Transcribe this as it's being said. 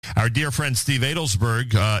Our dear friend Steve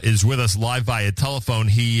Adelsberg is with us live via telephone.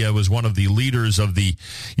 He was one of the leaders of the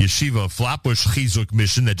Yeshiva Flatbush Chizuk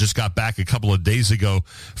mission that just got back a couple of days ago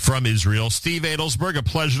from Israel. Steve Adelsberg, a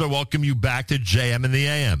pleasure to welcome you back to JM in the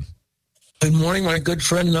AM. Good morning, my good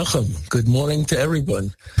friend Nachum. Good morning to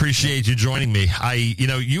everyone. Appreciate you joining me.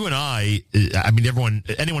 You and I mean,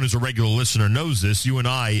 anyone who's a regular listener knows this. You and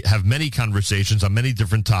I have many conversations on many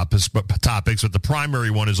different topics, but the primary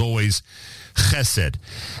one is always chesed.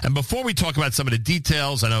 And before we talk about some of the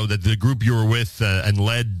details, I know that the group you were with and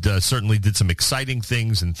led certainly did some exciting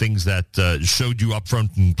things and things that showed you up front,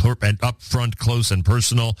 close and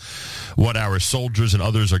personal, what our soldiers and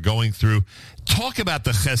others are going through. Talk about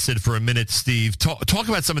the chesed for a minute, Steve. Talk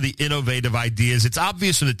about some of the innovative ideas. It's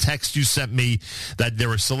obvious from the text you sent me that there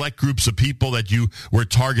were select groups of people that you were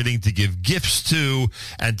targeting to give gifts to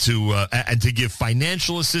and to give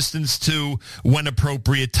financial assistance to when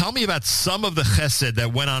appropriate. Tell me about some of the chesed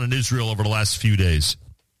that went on in Israel over the last few days.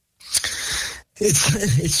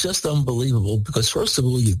 It's just unbelievable because, first of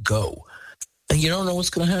all, you go and you don't know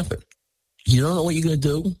what's going to happen. You don't know what you're going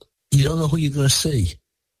to do. You don't know who you're going to see.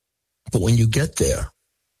 But when you get there,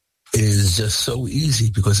 it is just so easy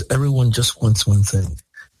because everyone just wants one thing.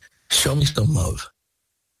 Show me some love.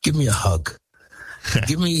 Give me a hug.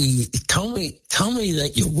 Tell me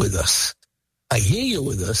that you're with us. I hear you're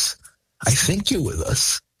with us. I think you're with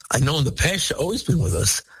us. I know in the past you've always been with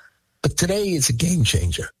us. But today it's a game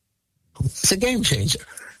changer. It's a game changer.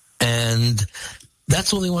 And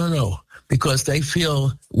that's all they want to know because they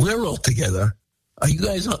feel we're all together. Are you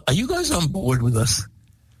guys on board with us?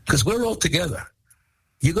 Because we're all together.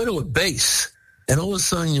 You go to a base, and all of a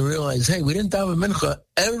sudden you realize, hey, we didn't daven mincha.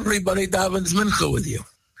 Everybody davens mincha with you.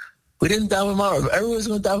 We didn't daven marav. Everyone's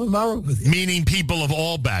going to daven marav with you. Meaning people of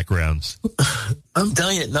all backgrounds. I'm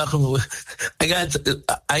telling you, Nachum,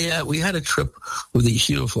 we had a trip with the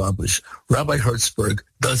Yeshiva Flatbush. Rabbi Adelsberg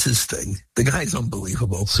does his thing. The guy's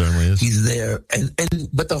unbelievable. Certainly is. He's there.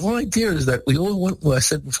 But the whole idea is that we all want, well, I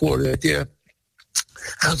said before, the idea,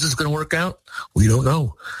 how's this going to work out? We don't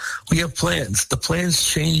know. We have plans. The plans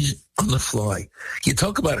change on the fly. You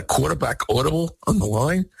talk about a quarterback audible on the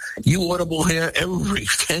line. You audible here every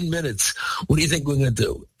 10 minutes. What do you think we're going to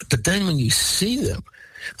do? But then when you see them,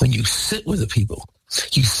 when you sit with the people,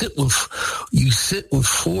 you sit with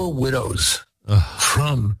 4 widows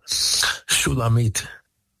from Shulamit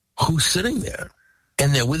who's sitting there,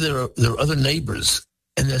 and they're with their other neighbors,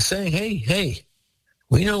 and they're saying, hey,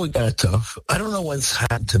 we know we got it tough. I don't know what's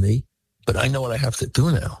happened to me, but I know what I have to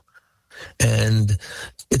do now. And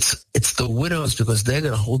it's the widows because they're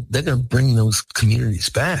gonna bring those communities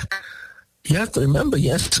back. You have to remember,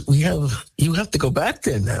 yes, you have to go back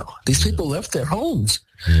there now. These people left their homes.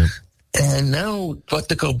 Yeah. And now, but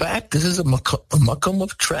to go back, this is a makom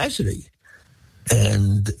of tragedy.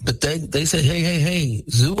 But they say, hey,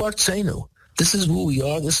 zu artzenu. This is who we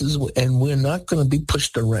are. And we're not going to be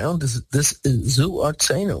pushed around. This is zu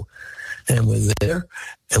artzenu, and we're there,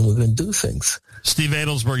 and we're going to do things. Steve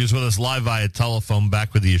Adelsberg is with us live via telephone,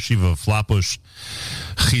 back with the Yeshiva Flatbush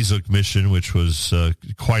Chizuk mission, which was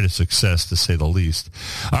quite a success, to say the least.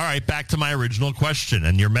 All right, back to my original question,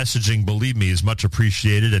 and your messaging, believe me, is much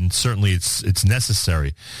appreciated, and certainly it's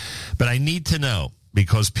necessary. But I need to know,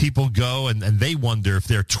 because people go and they wonder if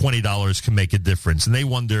their $20 can make a difference, and they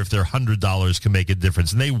wonder if their $100 can make a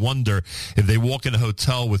difference, and they wonder if they walk in a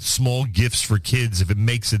hotel with small gifts for kids, if it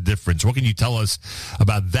makes a difference. What can you tell us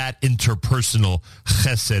about that interpersonal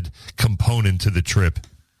chesed component to the trip?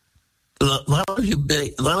 A lot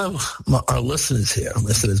of our listeners here,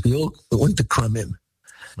 we all went to Kramim.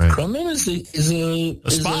 Right. Kramim is a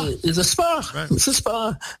spa. Right. It's a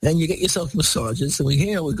spa, and you get yourself massages. And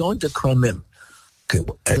we're going to Kramim. Okay,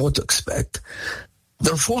 I know what to expect.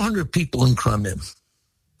 There are 400 people in Kramim,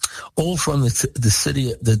 all from the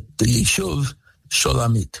city, the Yeshuv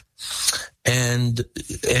Sholamit, and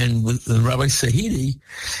with Rabbi Sahidi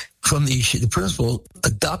from the Yeshiva, the principal,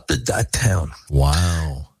 adopted that town.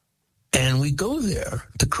 Wow! And we go there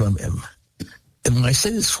to Kramim, and when I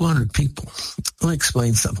say there's 400 people, let me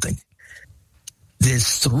explain something.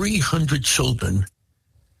 There's 300 children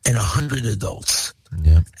and 100 adults.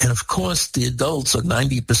 Yeah. And of course, the adults are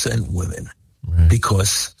 90% women, right,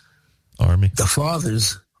 because Army, the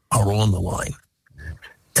fathers are on the line.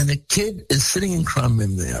 And the kid is sitting in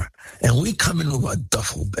Kramim there, and we come in with our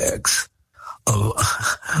duffel bags,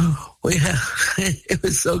 we had, it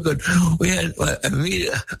was so good. We had,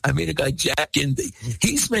 I meet a guy, Jack Indy.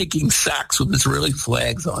 He's making socks with Israeli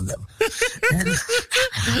flags on them.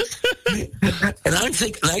 And I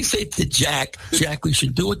say to Jack, we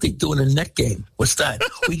should do what they do in a net game. What's that?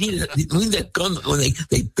 We need that gun when they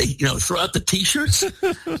throw out the T-shirts.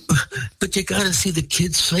 But you got to see the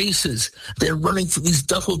kids' faces. They're running for these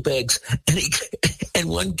duffel bags. And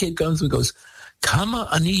one kid comes and goes, Kama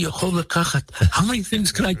ani Yehovah kachat. How many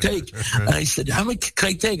things can I take? And I said, how many can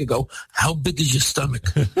I take? I go, how big is your stomach?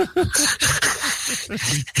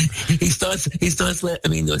 He starts I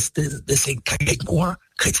mean, they're saying, can I take more?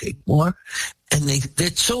 Can I take more? And they're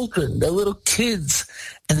children, they're little kids,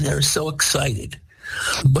 and they're so excited.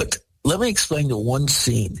 But let me explain the one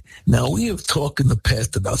scene. Now, we have talked in the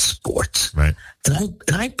past about sports. Right. And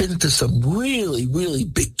I've been to some really, really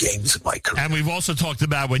big games in my career. And we've also talked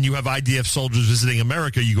about when you have IDF soldiers visiting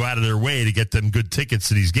America, you go out of their way to get them good tickets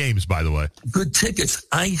to these games, by the way. Good tickets.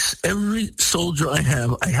 Every soldier I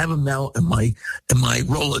have them now in my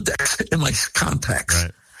Rolodex, in my contacts.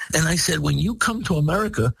 Right. And I said, when you come to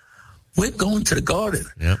America, we're going to the Garden.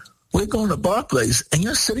 Yep. We're going to Barclays, and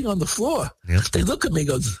you're sitting on the floor. Yep. They look at me and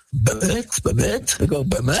goes, Bemet? I go,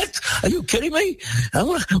 Bemet? Are you kidding me?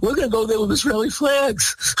 We're going to go there with Israeli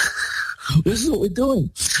flags. This is what we're doing.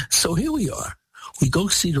 So here we are. We go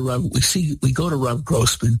see the Rav. We go to Rav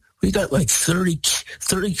Grossman. We got like 30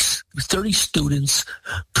 students,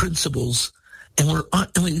 principals, and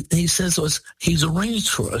he says to us, he's arranged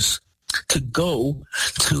for us to go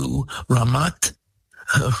to Ramat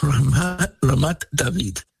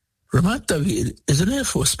David. Ramat David is an Air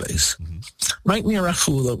Force base, right near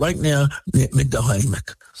Afula, right near Migdal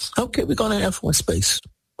HaEmek. Okay, we're going to Air Force base.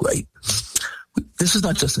 Great. This is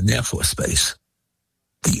not just an Air Force base.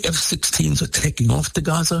 The F-16s are taking off to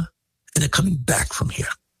Gaza, and they're coming back from here.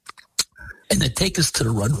 And they take us to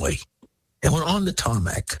the runway, and we're on the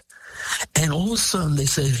tarmac. And all of a sudden, they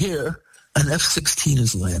say, here, an F-16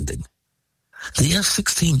 is landing. The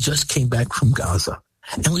F-16 just came back from Gaza.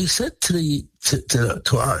 And we said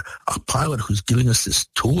to our pilot who's giving us this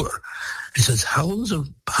tour, he says, how long's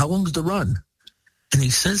the run? And he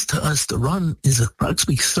says to us, the run is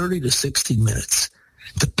approximately 30 to 60 minutes,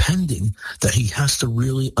 depending that he has to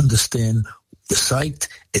really understand the site.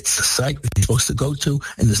 It's the site he's supposed to go to,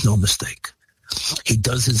 and there's no mistake. He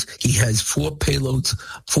has four payloads.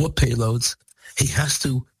 He has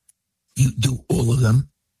to do all of them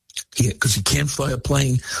because he can't fly a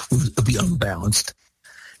plane. It'll be unbalanced.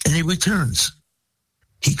 And he returns.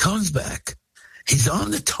 He comes back. He's on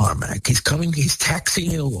the tarmac. He's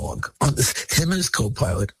taxiing along on this, him and his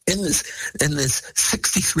co-pilot in this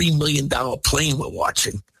 $63 million plane we're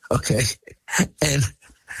watching. Okay. And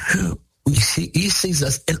he sees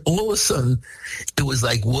us, and all of a sudden it was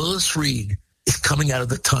like Willis Reed is coming out of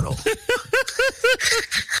the tunnel.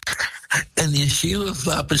 And the Yeshiva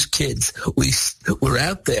Flatbush kids, we're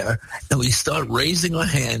out there, and we start raising our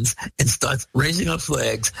hands and start raising our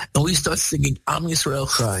flags, and we start singing Am Yisrael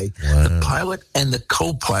Chai. Wow. The pilot and the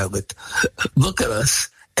co-pilot look at us,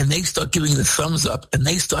 and they start giving the thumbs up, and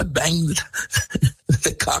they start banging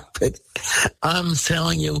the cockpit. I'm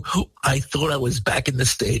telling you, I thought I was back in the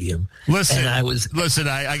stadium. Listen,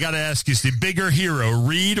 I got to ask you, the bigger hero,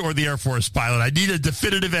 Reed or the Air Force pilot? I need a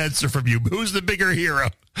definitive answer from you. Who's the bigger hero?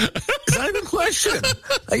 It's not even a question.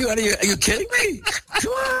 Are you kidding me?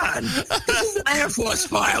 Come on. This is an Air Force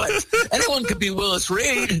pilot. Anyone could be Willis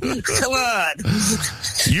Reed. Come on.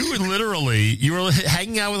 You were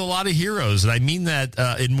hanging out with a lot of heroes, and I mean that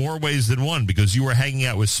in more ways than one, because you were hanging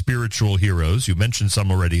out with spiritual heroes. You mentioned some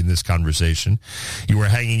already in this conversation. You were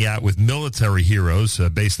hanging out with military heroes,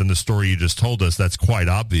 based on the story you just told us. That's quite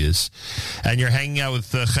obvious. And you're hanging out with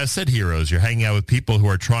chesed heroes. You're hanging out with people who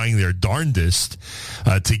are trying their darndest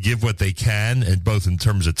to give what they can, and both in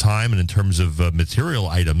terms of time and in terms of material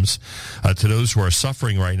items, to those who are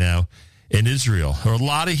suffering right now in Israel. There are a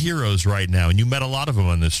lot of heroes right now, and you met a lot of them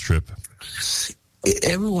on this trip.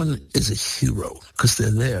 Everyone is a hero because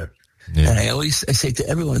they're there. Yeah. And I say to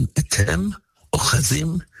everyone, Etem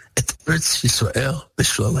ochazim et Eretz Yisrael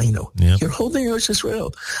b'shlalenu. Yep. You're holding Eretz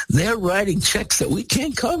Yisrael. They're writing checks that we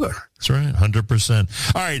can't cover. That's right,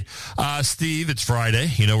 100%. All right, Steve, it's Friday.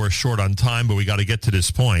 You know we're short on time, but we got to get to this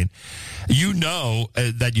point. You know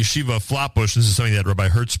that Yeshiva Flatbush, this is something that Rabbi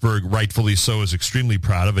Hertzberg, rightfully so, is extremely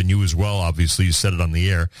proud of, and you as well, obviously. You said it on the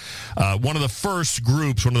air. One of the first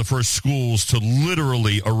groups, one of the first schools to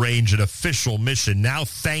literally arrange an official mission. Now,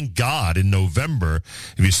 thank God, in November,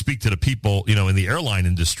 if you speak to the people, in the airline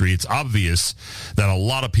industry, it's obvious that a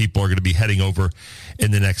lot of people are going to be heading over in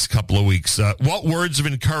the next couple of weeks. What words of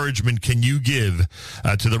encouragement encouragement can you give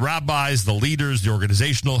to the rabbis, the leaders, the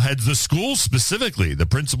organizational heads, the schools specifically, the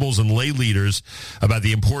principals and lay leaders about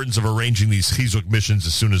the importance of arranging these chizuk missions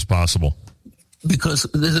as soon as possible? Because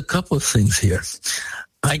there's a couple of things here.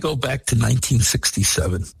 I go back to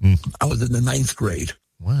 1967. I was in the 9th grade.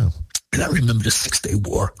 Wow. And I remember the 6-Day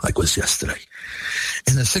War like it was yesterday.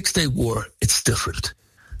 In the 6-Day War, it's different.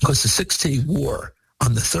 Because the 6-Day War,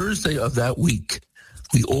 on the Thursday of that week,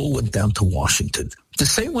 we all went down to Washington. The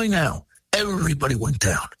same way now. Everybody went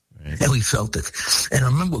down. Right. And we felt it. And I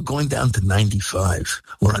remember going down to 95.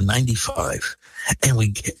 We're on 95. And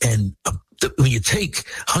when you take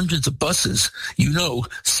hundreds of buses, you know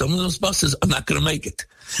some of those buses are not going to make it.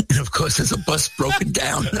 And, of course, there's a bus broken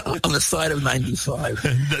down on the side of 95.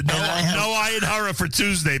 No Ayin Hara for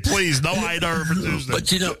Tuesday, please. No Ayin Hara for Tuesday.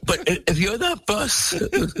 But if you're that bus,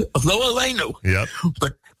 Lo Aleinu. Yep.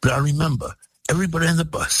 But I remember everybody on the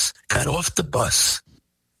bus got off the bus,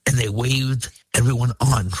 and they waved everyone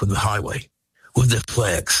on from the highway with their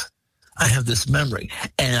flags. I have this memory.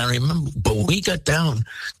 And I remember, but when we got down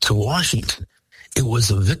to Washington, it was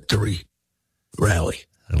a victory rally.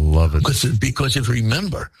 I love it. Because if you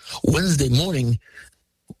remember, Wednesday morning,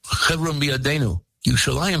 Chevron B'Yadenu,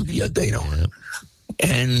 Yerushalayim B'Yadenu.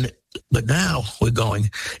 Yeah. But now we're going,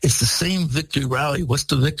 it's the same victory rally. What's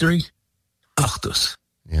the victory? Achdus.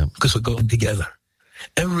 Yeah. Because we're going together.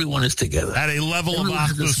 Everyone is together. At a level of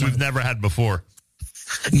Achdus we've never had before.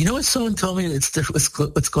 You know what someone told me it's different,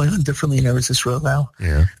 what's going on differently in Eretz Israel now?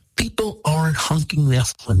 Yeah. People aren't hunking their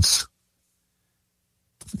funds.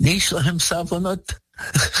 Nish lahem savlanot.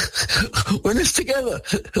 We're in this together.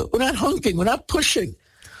 We're not hunking. We're not pushing.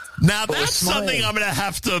 Now, that's something I'm going to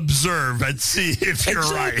have to observe and see if you're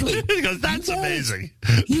exactly. right. Because that's amazing.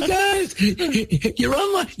 You guys, you're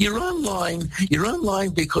online. You're online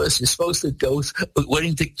because you're supposed to go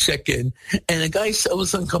waiting to check in. And a guy all of a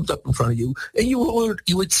sudden comes up in front of you. And you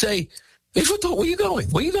would say, hey, where are you going?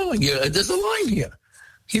 Where are you going? There's a line here.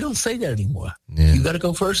 You don't say that anymore. Yeah. You got to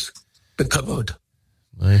go first. The kavod.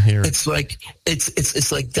 I hear it. It's like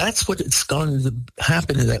that's what it's going to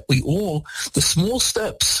happen. Is that we all the small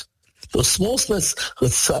steps, the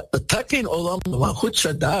takin olam malchut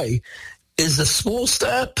Shaddai is a small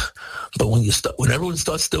step, but when everyone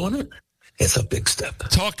starts doing it, it's a big step.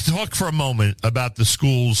 Talk for a moment about the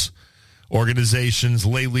schools, organizations,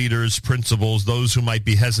 lay leaders, principals, those who might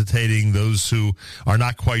be hesitating, those who are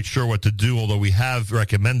not quite sure what to do, although we have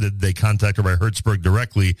recommended they contact Rabbi Hertzberg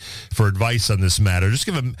directly for advice on this matter. Just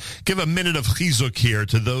give a minute of chizuk here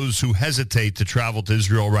to those who hesitate to travel to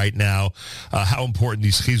Israel right now, how important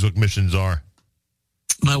these chizuk missions are.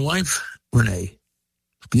 My wife, Renee,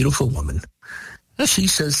 beautiful woman, she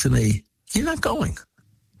says to me, you're not going.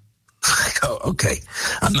 I go, okay,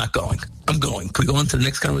 I'm not going. I'm going. Can we go on to the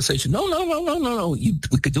next conversation? No.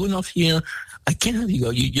 We could do enough here. I can't have you go.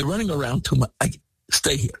 You're running around too much.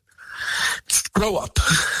 Stay here. Grow up.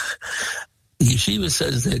 The Yeshiva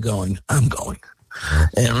says they're going. I'm going.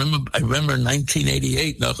 And I remember in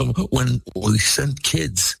 1988, Nachum, when we sent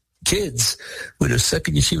kids, with a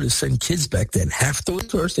second Yeshiva to send kids back then. Half the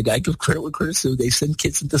first, the guy gives credit where credit's due. They send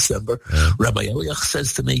kids in December. Yeah. Rabbi Eliach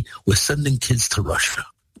says to me, we're sending kids to Russia.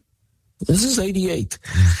 This is 88.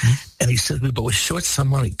 Mm-hmm. And he said, but we're short some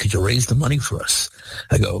money. Could you raise the money for us?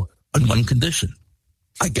 I go, on one condition.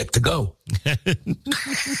 I get to go.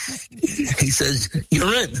 He says,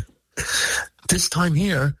 you're in. This time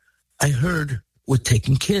here, I heard we're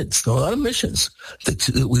taking kids. There are a lot of missions. We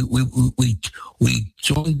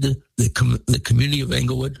joined the community of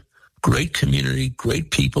Englewood. Great community,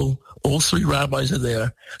 great people. All three rabbis are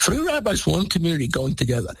there. Three rabbis from one community going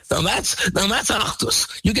together. Now that's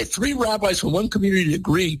Achdus. You get three rabbis from one community to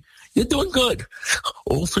agree, you're doing good.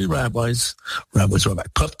 All three rabbis, Rabbi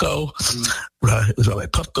Pufko,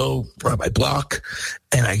 Rabbi Block,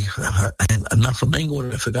 and I'm not from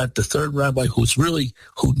England. I forgot the third rabbi who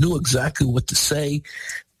knew exactly what to say.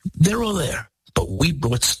 They're all there, but we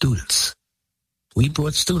brought students. I'm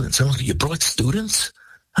like, you brought students?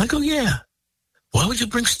 I go, yeah. Why would you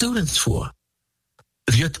bring students for? Are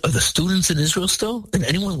the students in Israel still? Did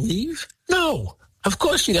anyone leave? No. Of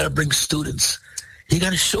course you got to bring students. You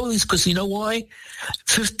got to show these because you know why?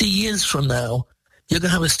 50 years from now, you're going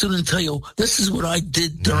to have a student tell you, this is what I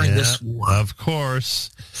did during this war. Of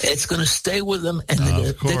course. It's going to stay with them, and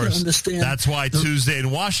they're going to understand. That's why Tuesday in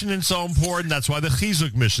Washington is so important. That's why the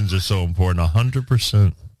Chizuk missions are so important,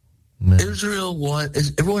 100%. Man.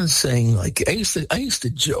 Everyone's saying, like, I used to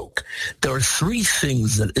joke, there are three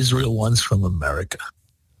things that Israel wants from America.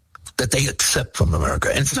 that they accept from America.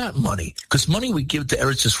 And it's not money, because money we give to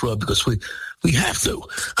Eretz Yisrael because we have to.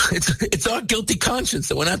 It's our guilty conscience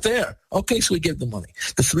that we're not there. Okay, so we give the money.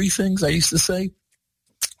 The three things I used to say,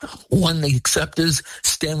 one they accept is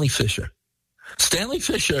Stanley Fisher. Stanley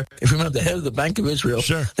Fisher, if you remember, the head of the Bank of Israel,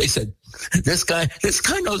 sure. They said, this guy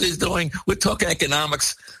knows what he's doing. We're talking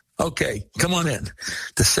economics. Okay, come on in.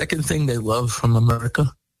 The second thing they love from America,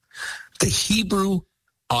 the Hebrew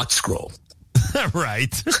art scroll.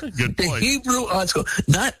 Right. Good point. The Hebrew art scroll.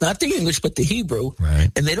 Not the English, but the Hebrew.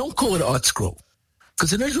 Right. And they don't call it art scroll.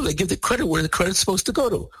 Because in Israel, they give the credit where the credit's supposed to go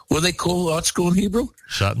to. What do they call art scroll in Hebrew?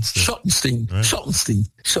 Schottenstein. Right.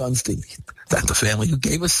 Schottenstein. That's the family who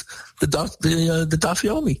gave us the Daf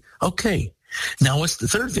Yomi. Okay. Now, what's the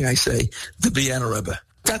third thing I say? The Vienna Rebbe.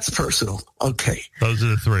 That's personal. Okay. Those are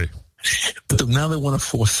the three. But now they want a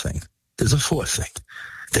fourth thing. There's a fourth thing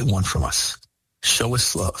they want from us. Show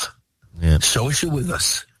us love. Yeah. Show us you're with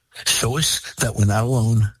us. Show us that we're not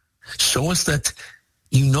alone. Show us that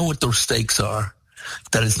you know what those stakes are,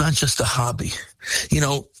 that it's not just a hobby. You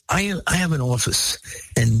know, I have an office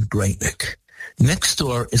in Great Neck. Next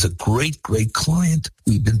door is a great, great client.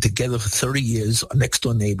 We've been together for 30 years, our next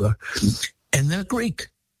door neighbor, and they're Greek.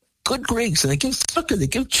 Good Greeks, and they give succor, they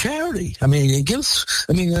give charity. You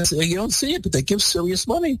don't see it, but they give serious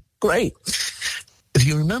money. Great. If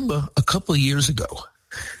you remember, a couple of years ago,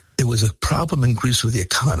 there was a problem in Greece with the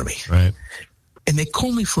economy. Right. And they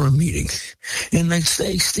called me for a meeting. And they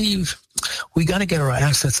say, Steve, we got to get our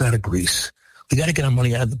assets out of Greece. We got to get our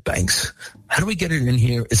money out of the banks. How do we get it in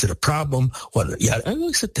here? Is it a problem? What? Yeah, I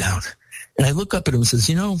really sit down. And I look up at him and says,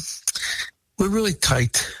 we're really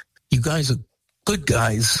tight. You guys are good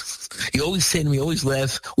guys. You always say to me, always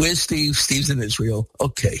laugh, where's Steve? Steve's in Israel.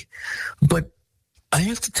 Okay. But I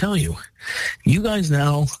have to tell you, you guys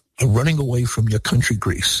now are running away from your country,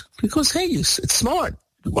 Greece, because, hey, it's smart.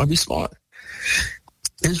 You want to be smart.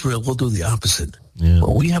 Israel will do the opposite. Yeah.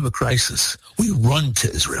 When we have a crisis, we run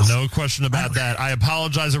to Israel. No question about that. I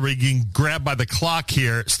apologize that we're getting grabbed by the clock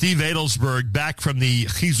here. Steve Adelsberg, back from the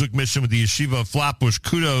Chizuk mission with the Yeshiva of Flatbush.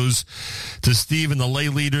 Kudos to Steve and the lay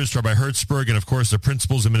leaders, Rabbi Hertzberg, and, of course, the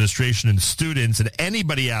principals, administration, and students, and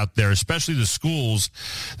anybody out there, especially the schools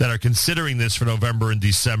that are considering this for November and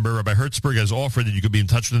December. Rabbi Hertzberg has offered that you could be in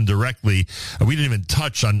touch with them directly. We didn't even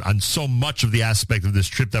touch on so much of the aspect of this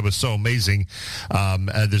trip that was so amazing.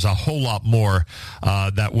 There's a whole lot more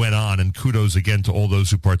that went on, and kudos again to all those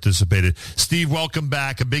who participated. Steve, welcome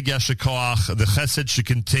back. A big yasher koach. The chesed should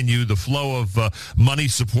continue. The flow of money,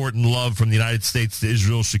 support, and love from the United States to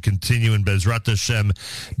Israel should continue. And Bezrat Hashem,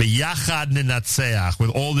 beyachad ninatzeach, with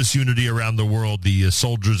all this unity around the world, the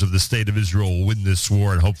soldiers of the state of Israel will win this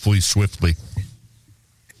war, and hopefully swiftly.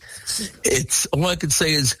 It's all I can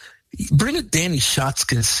say is bring a Danny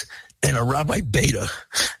Shotzkis and a Rabbi Beta,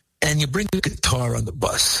 and you bring a guitar on the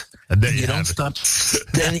bus. And then you don't stop.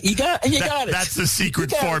 Then you got it. That's the secret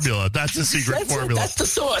formula. That's the secret formula. That's the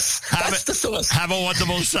sauce. That's the sauce. Have a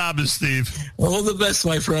wonderful Shabbos, Steve. All the best,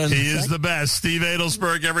 my friend. He is the best. Steve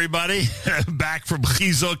Adelsberg, everybody. Back from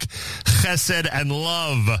Chizuk, Chesed, and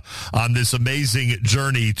Love on this amazing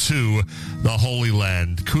journey to the Holy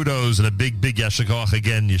Land. Kudos and a big yasher koach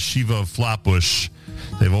again, Yeshiva of Flatbush.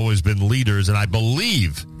 They've always been leaders, and I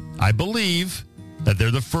believe that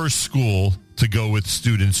they're the first school to go with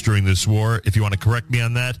students during this war. If you want to correct me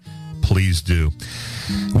on that, please do.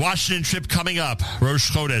 Washington trip coming up.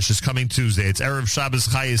 Rosh Chodesh is coming Tuesday. It's Erev Shabbos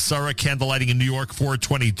Chayei Sarah, candlelighting in New York,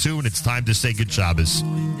 422, and it's time to say good Shabbos.